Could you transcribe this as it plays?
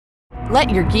Let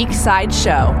your geek side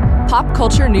show. Pop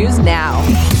culture news now.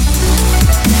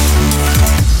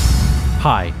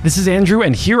 Hi, this is Andrew,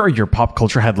 and here are your pop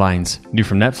culture headlines. New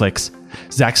from Netflix.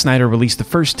 Zack Snyder released the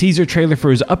first teaser trailer for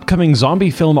his upcoming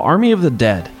zombie film Army of the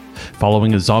Dead.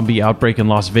 Following a zombie outbreak in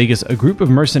Las Vegas, a group of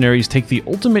mercenaries take the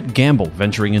ultimate gamble,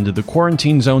 venturing into the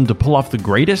quarantine zone to pull off the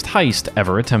greatest heist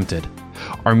ever attempted.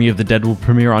 Army of the Dead will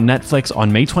premiere on Netflix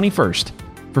on May 21st.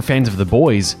 For fans of The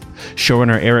Boys,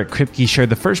 showrunner Eric Kripke shared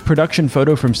the first production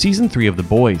photo from Season 3 of The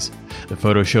Boys. The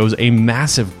photo shows a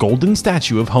massive golden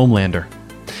statue of Homelander.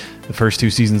 The first 2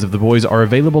 seasons of The Boys are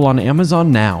available on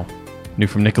Amazon now. New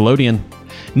from Nickelodeon.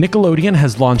 Nickelodeon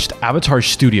has launched Avatar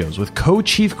Studios with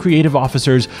co-chief creative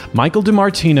officers Michael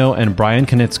DeMartino and Brian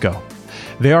Konietzko.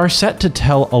 They are set to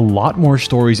tell a lot more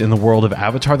stories in the world of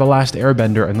Avatar: The Last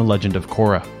Airbender and The Legend of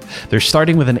Korra. They're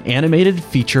starting with an animated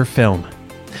feature film.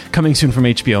 Coming soon from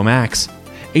HBO Max.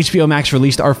 HBO Max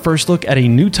released our first look at a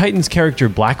new Titans character,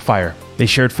 Blackfire. They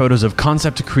shared photos of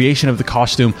concept creation of the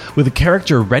costume with the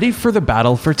character ready for the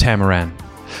battle for Tamaran.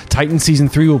 Titans Season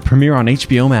 3 will premiere on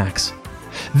HBO Max.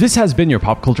 This has been your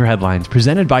Pop Culture Headlines,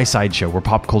 presented by Sideshow, where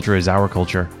pop culture is our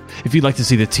culture. If you'd like to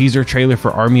see the teaser trailer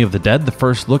for Army of the Dead, the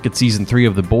first look at Season 3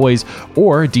 of The Boys,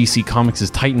 or DC Comics'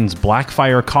 Titans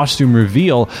Blackfire costume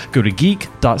reveal, go to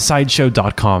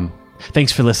geek.sideshow.com.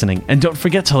 Thanks for listening, and don't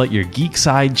forget to let your geek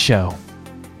side show.